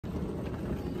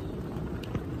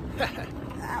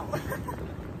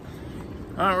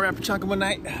Alright, we're after chunk of one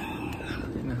night.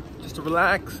 You know, just to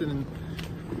relax and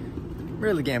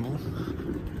really gamble.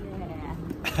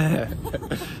 Yeah.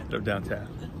 Up downtown.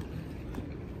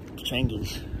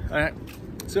 Changes. Alright,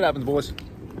 see what happens, boys.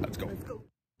 Let's go. Let's go.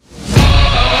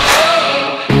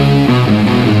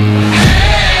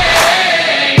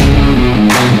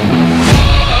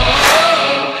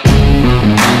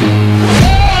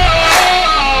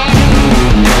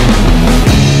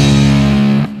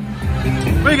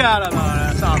 We got a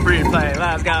bonus on free play.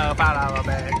 Let's go. $5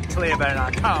 bet. Talia better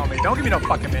not call me. Don't give me no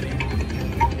fucking mini.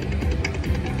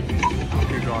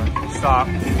 Keep going. Stop.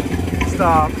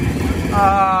 Stop.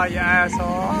 Oh, you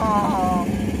asshole.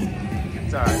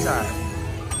 It's alright, it's alright.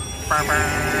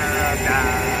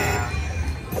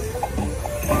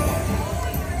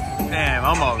 Damn,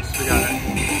 almost. We got it.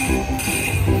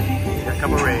 We got a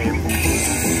couple raves.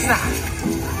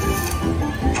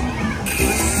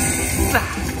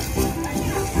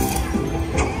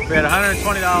 We had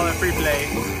 $120 free play.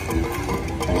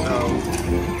 So,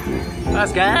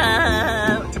 let's go.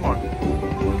 Two more.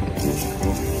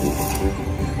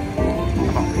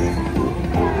 Come on.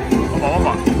 One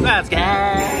more. Let's go.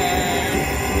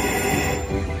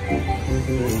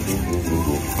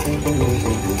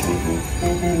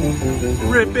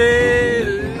 Rip it.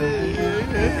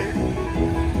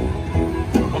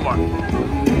 One more.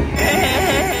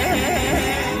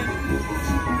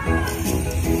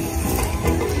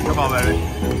 Come on, baby.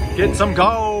 Get some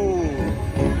gold.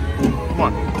 Come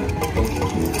on.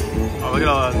 Oh, look at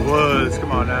all those woods.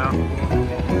 Come on now.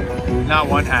 Not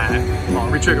one high. Come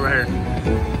on, re-trigger right here.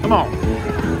 Come on.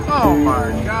 Oh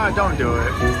my God, don't do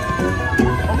it.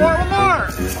 One more, one more.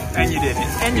 And you did it.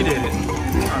 And you did it. Oh,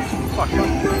 fucking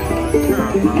wood.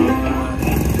 Come on.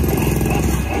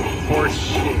 Poor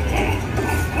shit.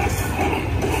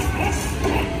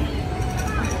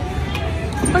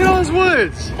 Look at all those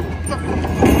woods.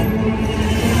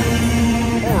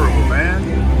 Horrible, man.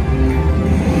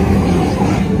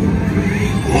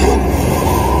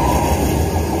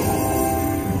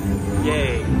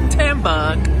 Yay. $10.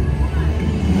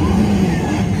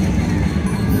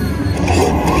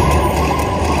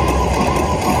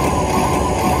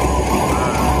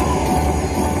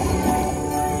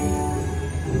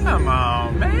 Come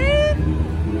on,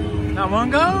 man. Not one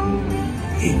go?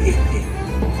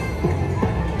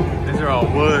 These are all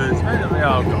woods. Where do they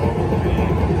all go, man?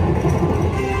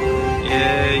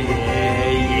 Yeah,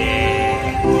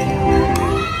 yeah, yeah.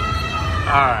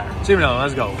 Alright, 2-0,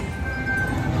 let's go.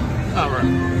 Alright.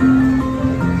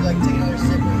 Would you like to take another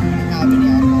sip or have any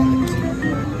alcohol?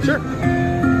 Sure.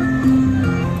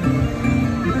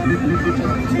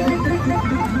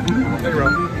 Hey, bro.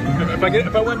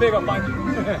 If I win big, I'll find you.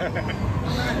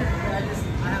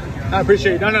 I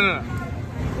appreciate it. No.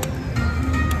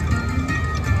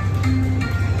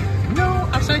 No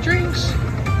outside drinks.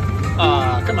 Come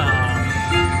on.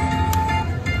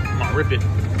 Come on, rip it.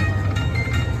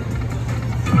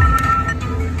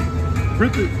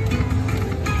 Rip it.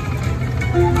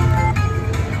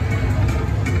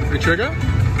 Re-trigger?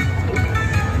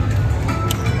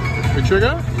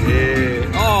 Re-trigger?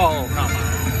 Yeah. Oh, come on.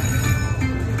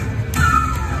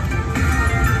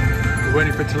 We're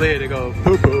waiting for Talia to go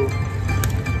poo-poo.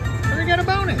 We're gonna get a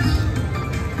bonus.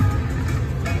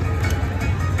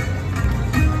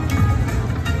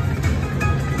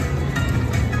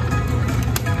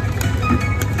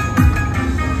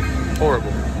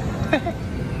 Horrible.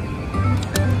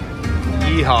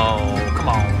 Yeehaw. Come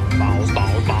on. Balls,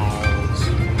 balls, balls.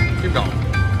 Keep going.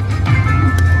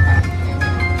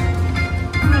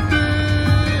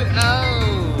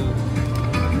 Oh.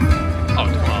 Oh,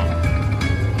 come on.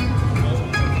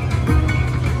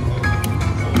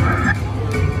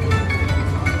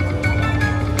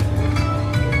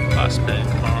 Last spin.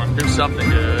 Come on. Do something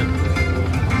good.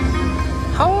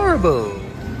 Horrible.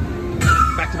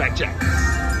 Back-to-back jacks.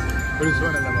 Who's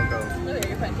winning, then we'll go. Oh, yeah,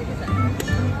 you're fine. Take your time.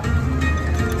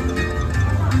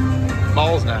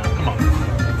 Balls now, come on.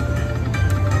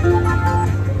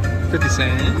 50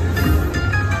 cents.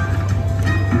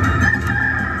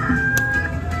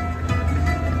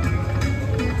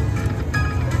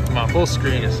 Come on, full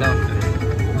screen or something.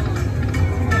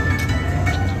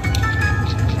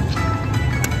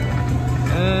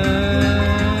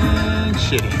 And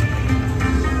shitty.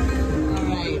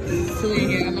 Alright, so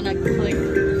here, I'm gonna click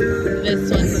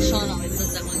this one, but Sean always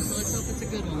does that one, so let's hope it's a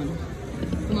good one.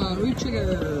 Come on,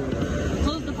 re-trigger.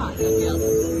 Close the pot, nobody else.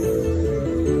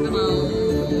 Come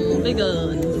on, big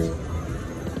guns.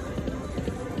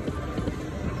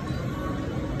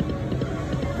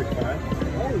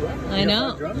 I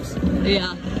know.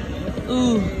 Yeah.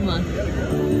 Ooh, come on.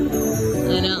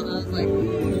 I know, I was like,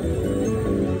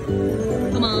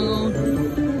 come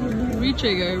on.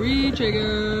 Re-trigger,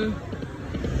 re-trigger.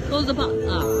 Close the pot.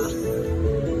 Ah.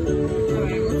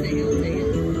 Alright, we'll take it, we'll take it.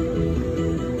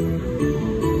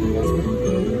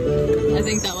 I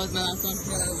think that was my last one.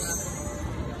 Yeah, that was my last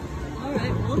one.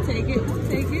 Alright, we'll take it, we'll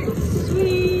take it.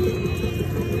 Sweet.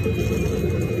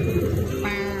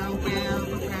 Bow, bow,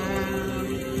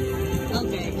 bow.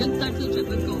 Okay, good start to the trip,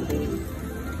 let's go.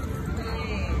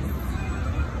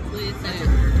 Please say it.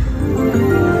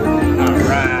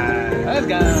 Alright, let's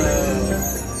go.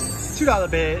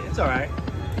 $2 bid, it's alright.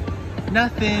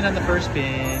 Nothing on the first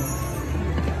spin.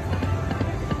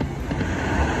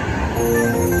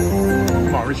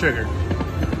 Come on, re-trigger.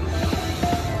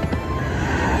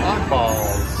 Lock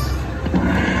balls.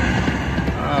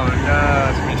 Oh no,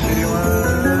 it's gonna be a shitty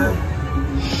one.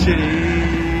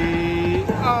 Shitty.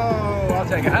 Oh, I'll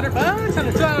take $100 on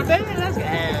the $2 bid. Let's go.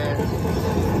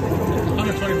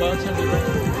 $120 on the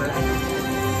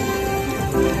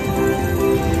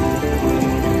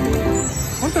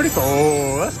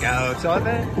 $134. Let's go. $2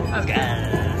 bid. Let's go.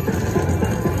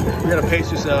 We gotta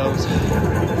pace yourselves.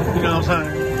 You know what I'm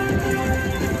saying?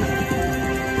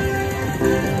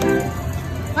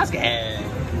 Let's go.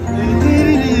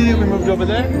 We moved over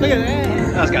there. Look at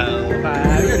that. Let's go.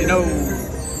 You already know.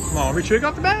 Come on, re-trigger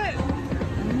off the bat.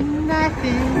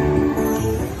 Nothing.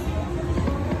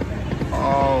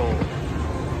 Oh.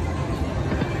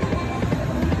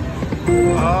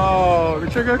 Oh,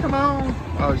 re-trigger, come on.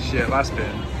 Oh shit, last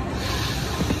spin.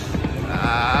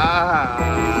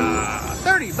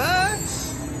 $30.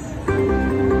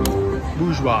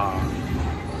 Bourgeois.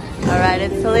 Alright,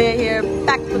 it's Talia here,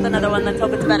 back with another one. Let's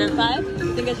hope it's better than 5. I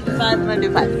think I should do 5. I'm gonna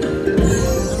do 5.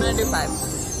 I'm gonna do 5.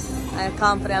 I am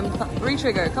confident.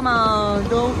 Re-trigger, come on,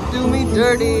 don't do me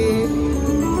dirty.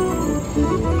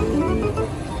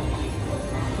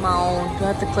 Come on, do I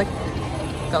have to click?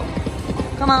 Go.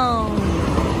 Come on.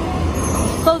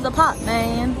 Close the pot,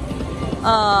 man.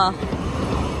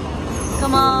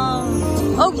 Come on.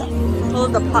 Oh yeah,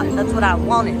 close the pot. That's what I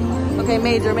wanted. Okay,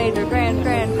 major, major, grand,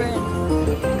 grand, grand.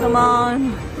 Come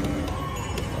on.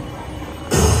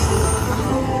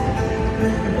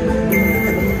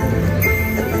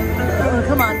 Oh,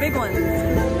 come on, big ones.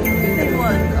 Big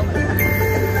ones. Oh my god.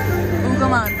 Oh,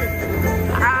 come on.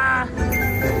 Ah.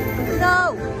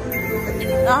 No.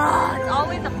 Ah, it's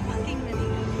always a fucking mini.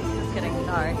 Just kidding,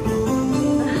 sorry.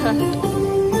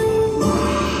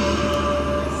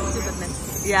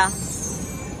 Stupidness. Yeah, I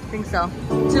think so.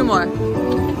 2 more.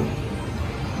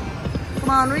 Come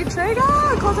on, re-trigger.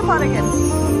 Close the pot again.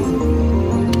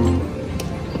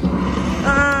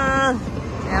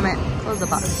 Damn it. Close the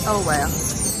pot. Oh well.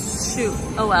 Shoot.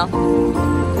 Oh well.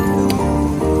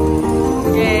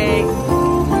 Yay.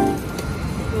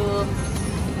 Cool.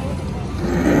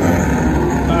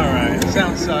 Alright,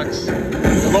 sound sucks.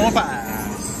 We're going 5.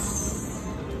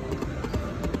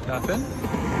 Nothing.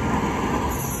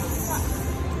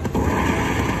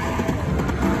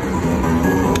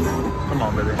 Come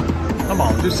on, baby. Come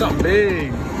on, do something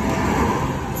big.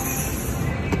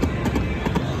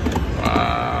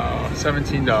 Wow,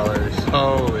 $17.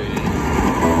 Holy.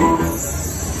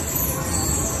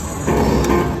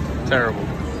 Terrible.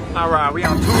 Alright, we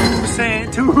on 2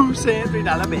 cent,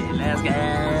 $3 bid. Let's go.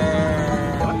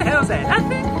 What the hell is that?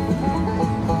 Nothing?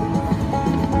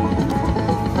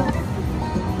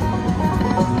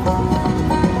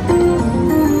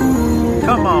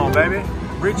 Come on, baby.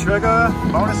 Re-trigger,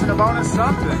 bonus and a bonus,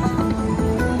 something.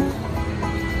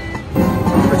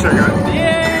 Re-trigger.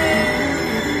 Yeah!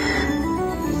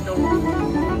 Let's go.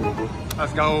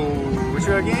 Let's go.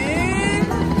 Re-trigger again.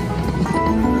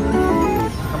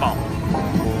 Come on.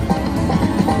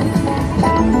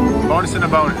 Bonus and a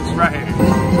bonus, right here.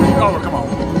 Oh, come on.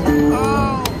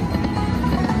 Oh.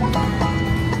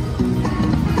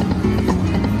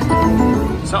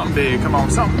 Something big, come on,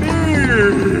 something big.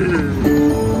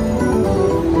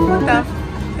 What the f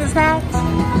is that?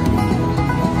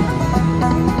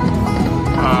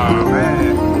 Oh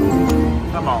man.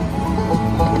 Come on.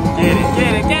 Get it,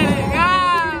 get it, get it.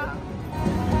 Ah!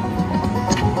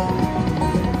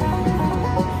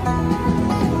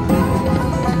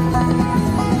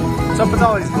 What's up with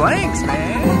all these blanks,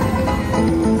 man?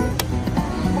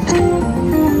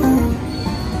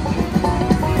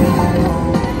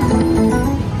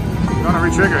 You wanna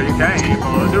re-trigger, you can.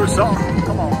 Well, do something.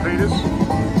 Come on, Peters.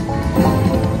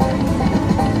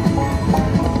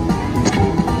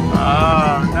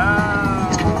 Oh no!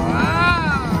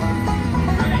 Ah!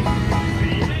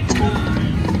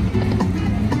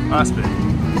 Last bit.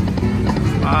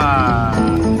 Ah.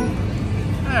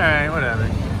 Alright, whatever.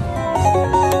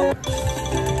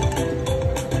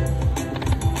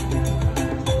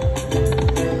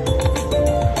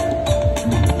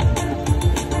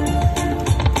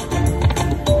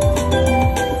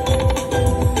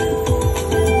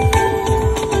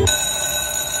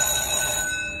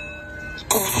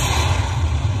 I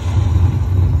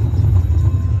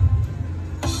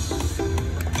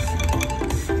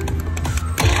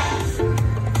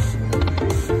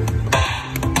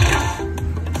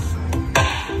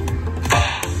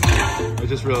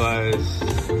just realized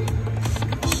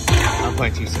I'm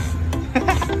playing too soon.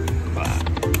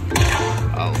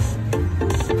 Oh.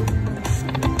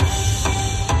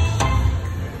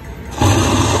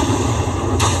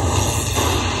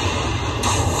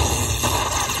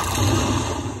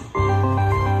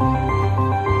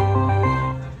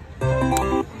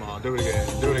 Come on, do it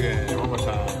again, one more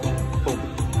time. Boom.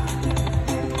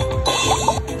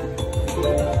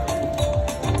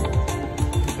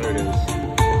 There it is.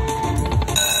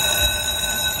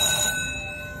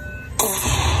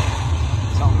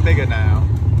 Something bigger now.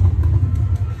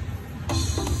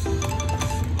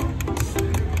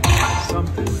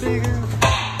 Something bigger.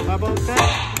 How about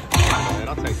that? Not bad,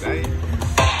 I'll take that.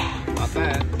 Not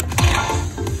bad.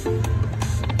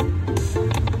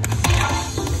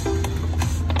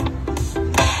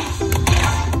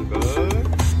 Good.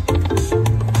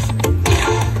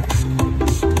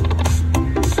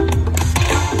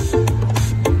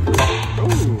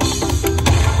 Ooh.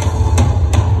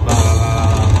 La, la, la, la.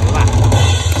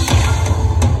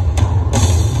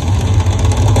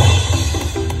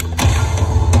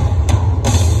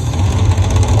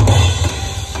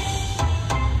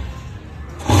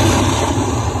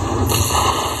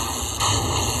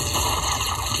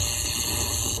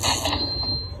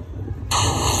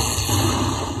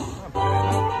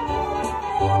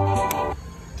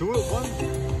 Do it one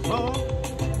more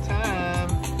time.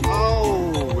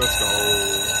 Oh, let's go.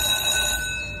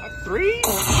 Three?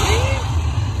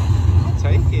 I'll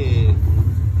take it.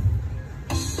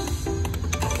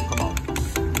 Come on.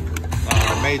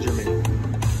 Major me.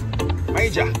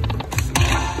 Major.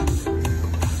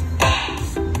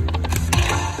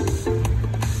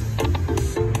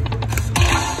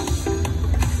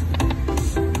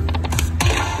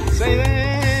 Save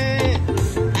it.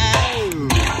 Ow.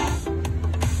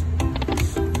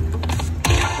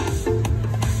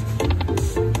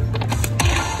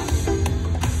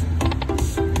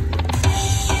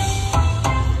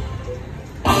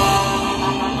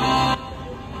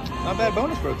 Not bad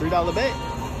bonus for a $3 bet.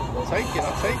 I'll take it,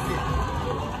 I'll take it.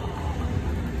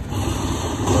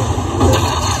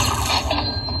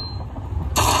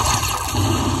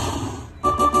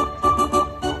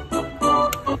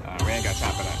 We ain't got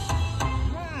time for that.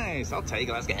 Nice, I'll take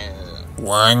it, let's go.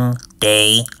 One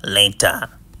day later.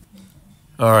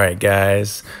 Alright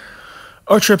guys,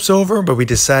 our trip's over, but we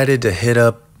decided to hit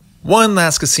up one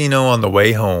last casino on the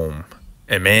way home.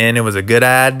 And man, it was a good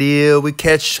idea. We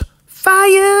catch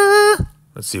fire.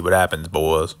 Let's see what happens,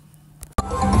 boys.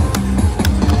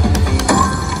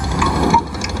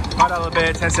 $5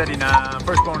 bet, 10.79.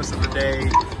 First bonus of the day.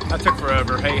 That took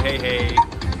forever. Hey, hey, hey.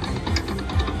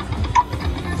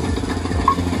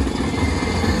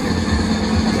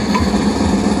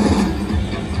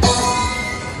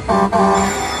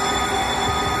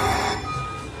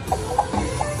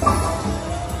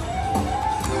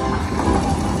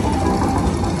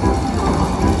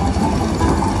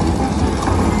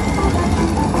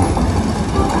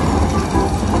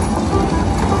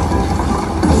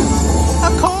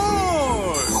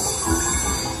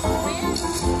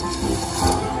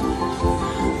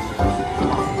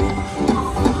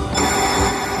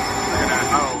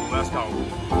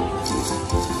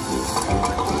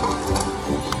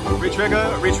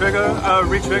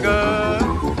 Retrigger.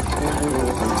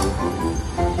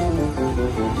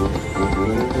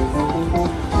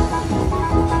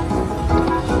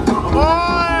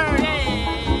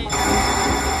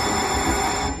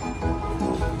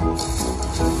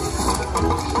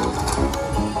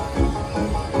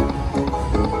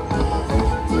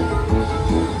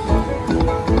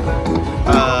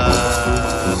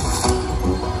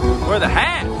 Where are the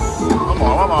hats? Come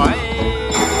on,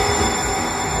 hey.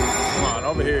 Come on,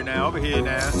 over here now, over here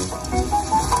now.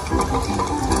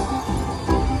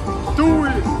 Do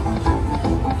it!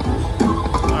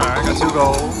 Alright, I got 2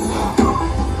 goals.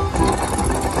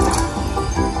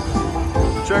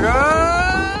 Trigger!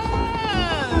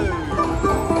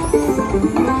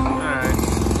 Alright.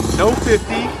 No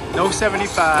 50, no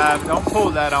 75. Don't pull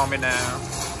that on me now.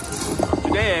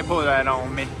 You dare pull that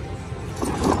on me.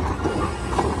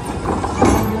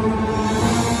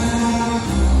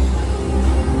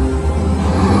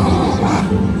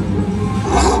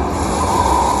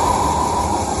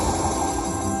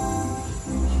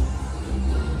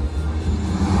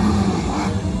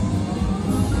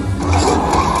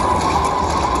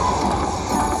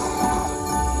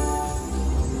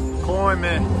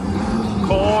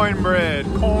 Coin coin bread.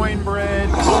 Coin bread.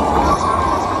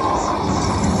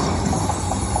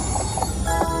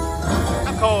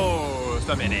 Of course,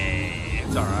 a mini.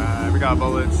 It's alright. We got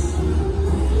bullets.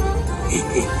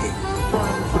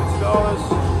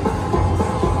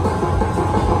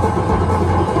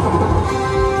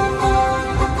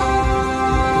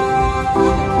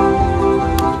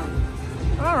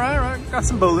 Got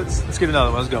some bullets. Let's get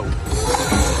another one. Let's go.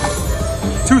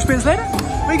 2 spins later,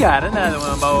 we got another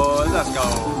one, boys. Let's go.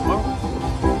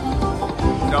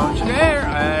 Don't you dare.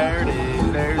 There it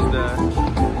is. There's the.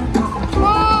 Come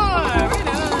on.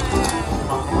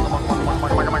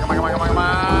 We done it.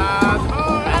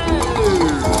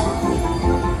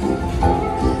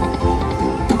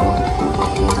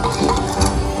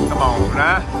 Come on,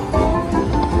 huh?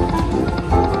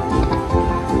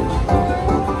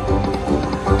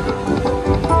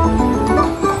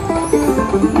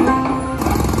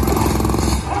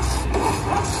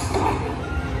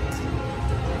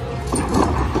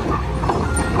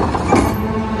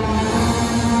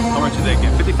 How much are they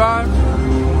getting? 55?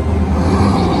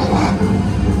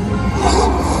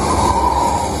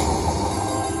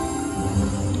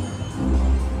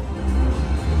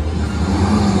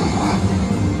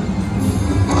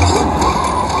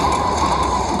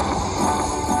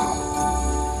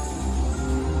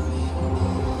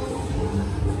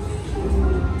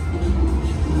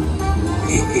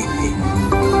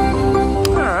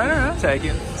 Alright, I'll take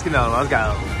it. Let's get another one. Let's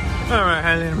go.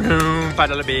 Alright,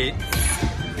 $5 bit.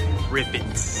 Rip it. $5.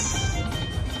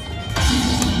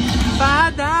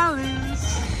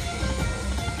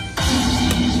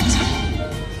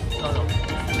 Oh no.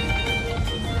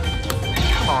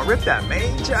 Come on, rip that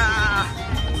major.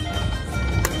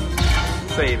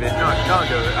 Save it. No, don't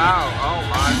do it.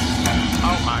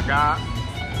 Oh my god.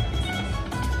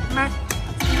 Meh.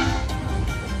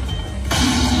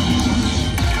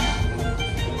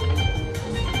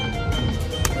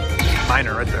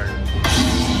 Minor right there.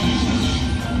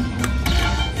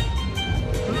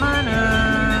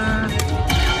 Minor.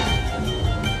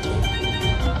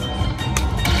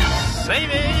 Save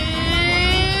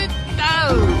it.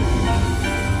 Oh.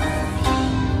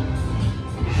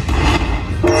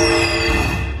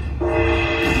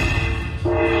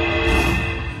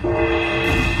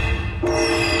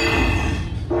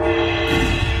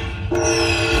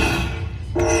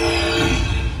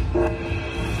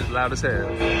 It's loud as hell.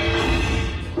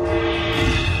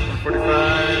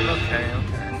 145. Okay.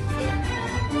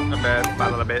 Not bad,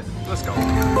 $5 bit. Let's go.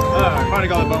 Alright, finally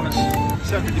got the bonus.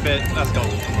 750 bit. Let's go.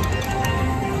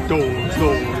 Doors. Oh,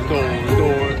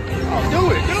 do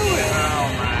it. Oh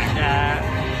my god.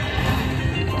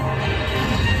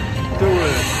 Do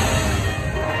it.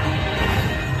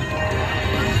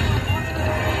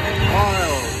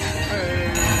 Wild. Hey.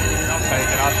 I'll take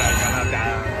it. I'm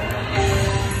down.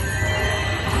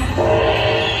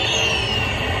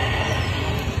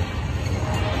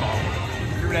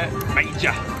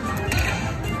 Major.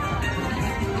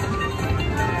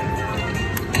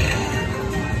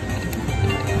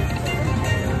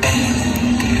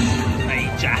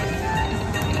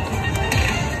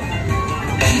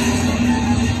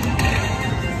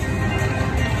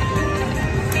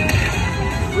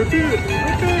 Repeat it.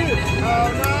 Oh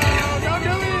no, don't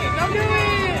do it.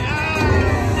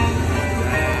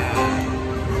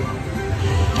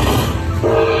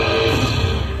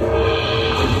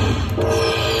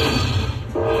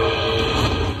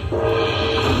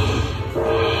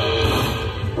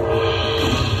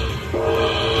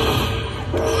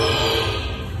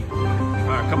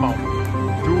 Come on,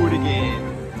 do it again.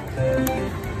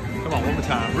 Come on, one more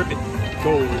time. Rip it.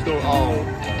 Go. Oh.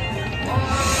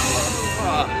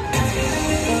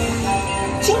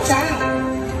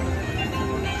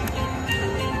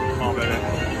 Come on, baby.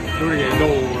 Do it again.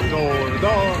 Door.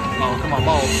 Oh, come on,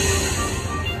 ball.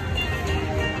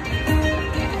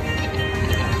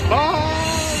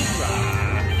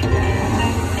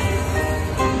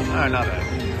 Alright, not bad.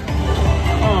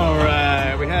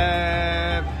 Alright, we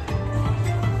have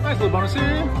nice little bonus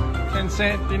here. 10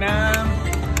 cent, 59.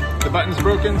 The button's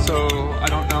broken, so I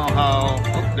don't know how.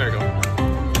 Oh, there you go.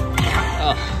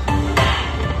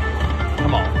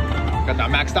 Come on. Got that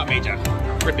maxed out major.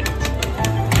 Rip it.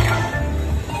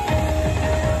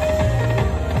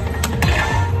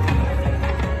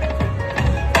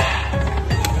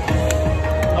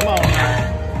 Come on.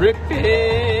 Rip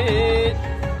it.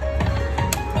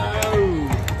 Oh.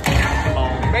 Come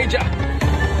on. Major.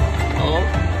 Oh,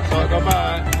 saw it go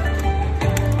by.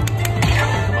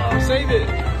 Come on, save it.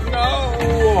 No.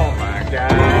 Oh my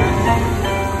god.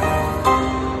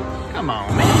 Come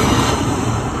on, man.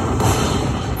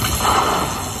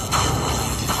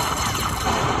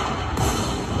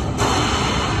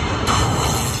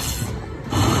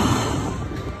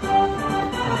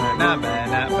 Not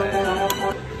bad, not bad.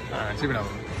 Alright, see another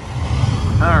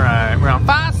one. Alright, we're on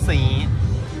 5 cent.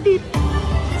 Beep.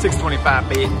 625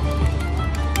 bit.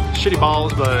 Shitty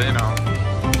balls, but you know.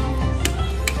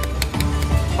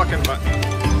 Fucking button.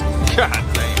 God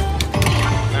damn.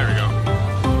 There we go.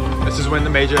 This is when the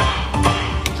major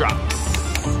drops.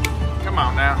 Come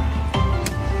on now.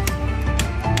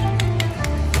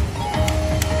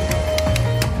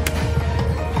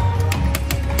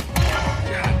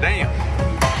 God damn.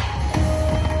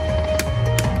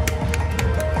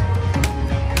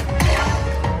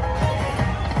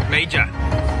 Major.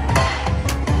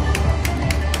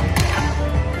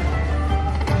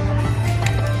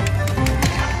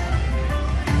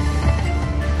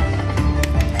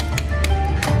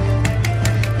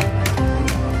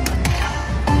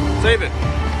 Save it.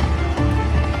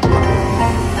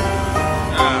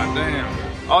 Ah, damn.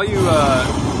 All you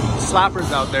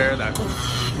slappers out there that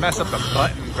mess up the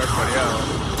button for everybody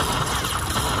else.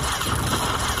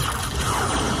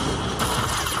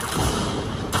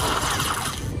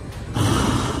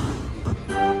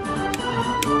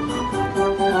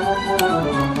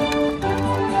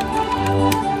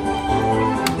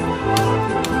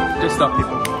 Good stuff,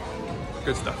 people.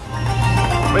 Good stuff.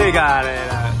 We got it.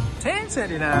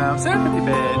 1079, 750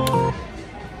 bit.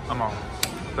 I'm on.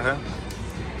 What the hell?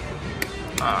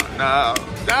 Oh no.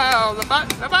 No, the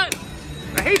button, the button.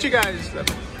 I hate you guys. There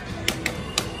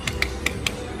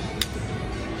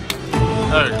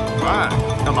you go. Alright.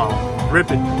 Come on.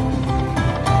 Rip it.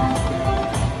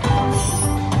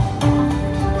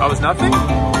 That was nothing?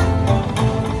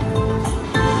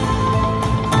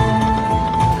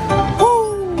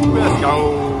 Woo! Let's go.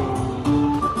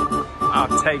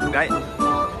 I'll take that.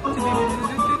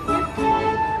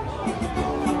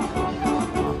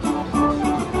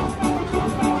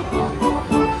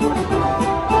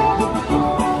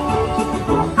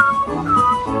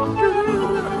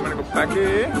 Back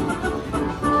here.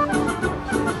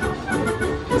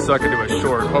 So I can do a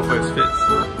short. Hopefully it fits.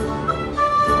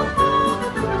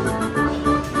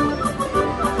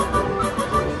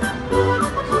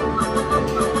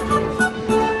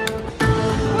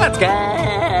 Let's go.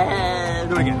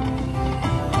 Do it again.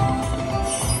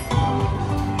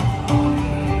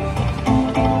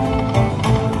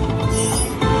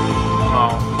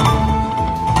 Oh.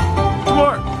 Two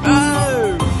more.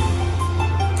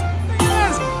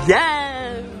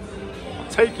 Yes! I'll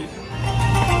take it.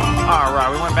 Alright,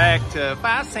 we went back to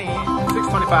 5 cent,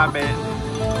 625 bit.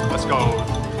 Let's go.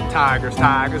 Tigers,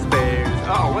 tigers, bears.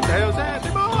 Oh, what the hell is that?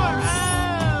 Come on!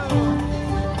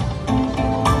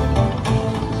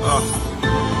 Oh.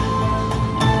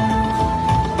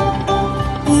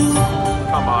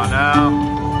 Come on now.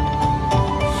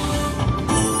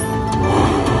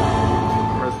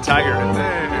 Where's the tiger right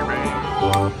there, man?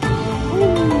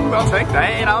 Ooh, I'll take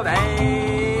that all day.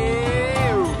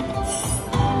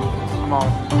 Come on.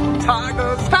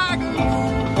 Tigers, tigers.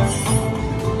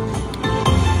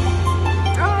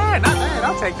 Alright, not bad.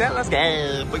 I'll take that. Let's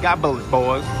go. We got bullets,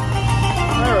 boys.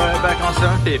 Alright, back on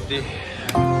 750.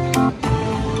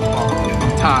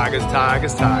 Oh, tigers,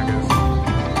 tigers, tigers.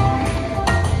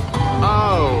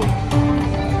 Oh.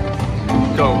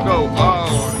 Go, go. Oh,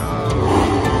 no.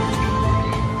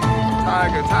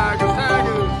 Tiger, tigers,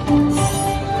 tigers.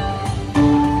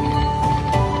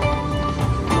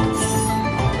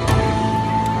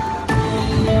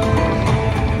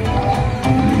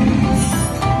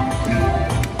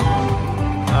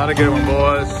 Not a good one,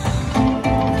 boys.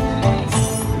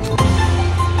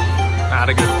 Not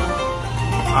a good one.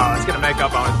 Oh, let's get a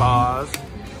makeup on his bars.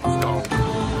 Let's go.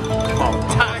 Come on.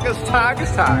 Tigers,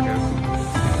 tigers, tigers.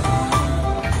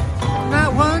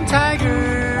 Not one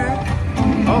tiger.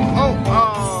 Oh, oh,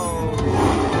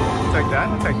 oh. I'll take that.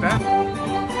 I'll take that.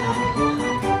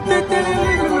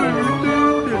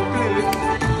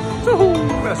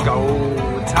 Let's go.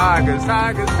 Tigers,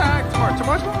 tigers, tigers. Too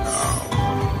much? Oh.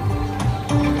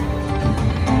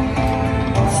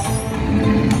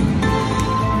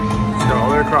 All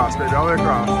the way across, baby, all the way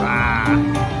across. Ah.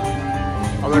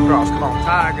 All the way across, come on.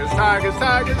 Tigers, tigers,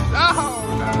 tigers. Oh,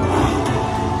 no.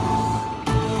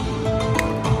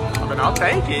 I mean, I'll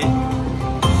take it.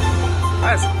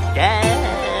 Let's go.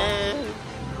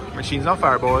 Machine's on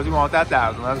fire, boys. We want that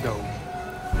 1,000. Let's go.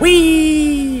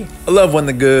 Whee! I love when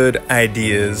the good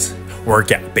ideas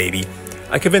work out, baby.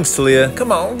 I convinced Talia,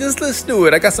 come on, just let's do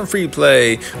it. I got some free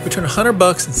play. We turned $100 into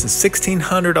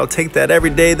 $1,600. I'll take that every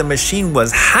day. The machine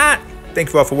was hot.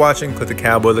 Thank you all for watching. Click the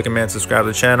cowboy looking man, subscribe to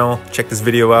the channel. Check this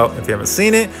video out if you haven't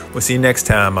seen it. We'll see you next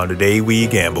time on Today We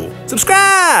Gamble.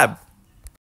 Subscribe!